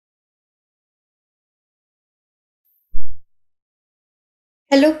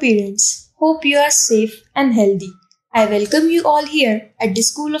Hello parents, hope you are safe and healthy. I welcome you all here at the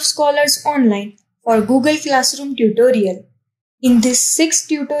School of Scholars Online for Google Classroom tutorial. In this sixth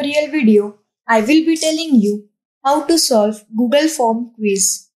tutorial video, I will be telling you how to solve Google Form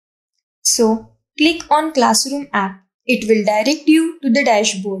quiz. So, click on Classroom app. It will direct you to the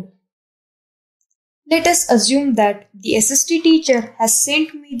dashboard. Let us assume that the SST teacher has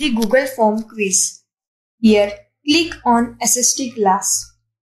sent me the Google Form quiz. Here, click on SST class.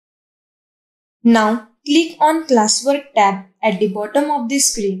 Now click on Classwork tab at the bottom of the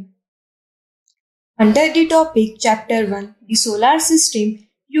screen. Under the topic Chapter 1, the Solar System,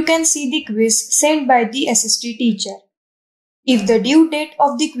 you can see the quiz sent by the SST teacher. If the due date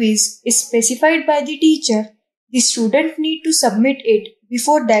of the quiz is specified by the teacher, the student need to submit it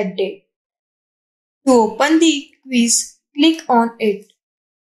before that date. To open the quiz, click on it.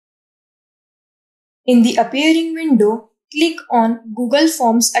 In the appearing window, click on Google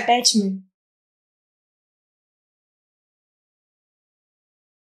Forms attachment.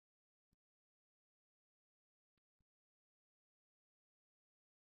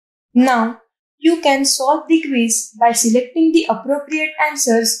 Now, you can solve the quiz by selecting the appropriate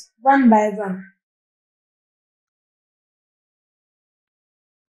answers one by one.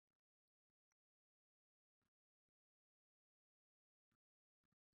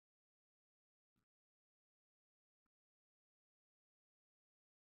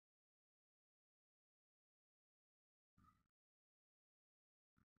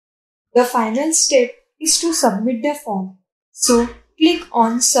 The final step is to submit the form. So, click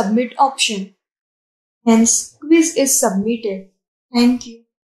on Submit option. Hence, quiz is submitted. Thank you.